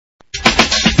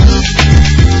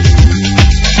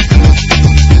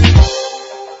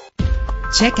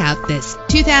Check out this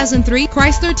 2003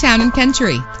 Chrysler Town &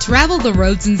 Country. Travel the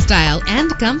roads in style and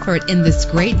comfort in this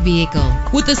great vehicle.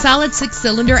 With a solid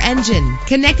 6-cylinder engine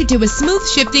connected to a smooth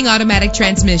shifting automatic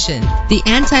transmission, the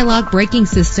anti-lock braking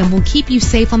system will keep you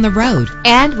safe on the road.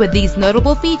 And with these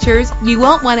notable features, you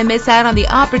won't want to miss out on the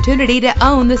opportunity to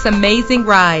own this amazing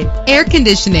ride. Air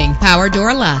conditioning, power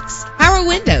door locks, power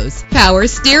windows, power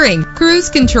steering, cruise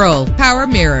control, power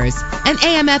mirrors, an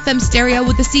AM/FM stereo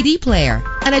with a CD player,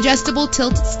 an adjustable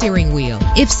tilt steering wheel.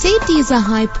 If safety is a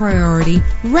high priority,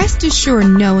 rest assured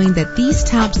knowing that these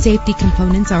top safety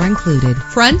components are included.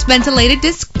 Front ventilated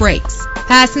disc brakes,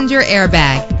 passenger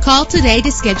airbag. Call today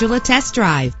to schedule a test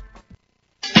drive.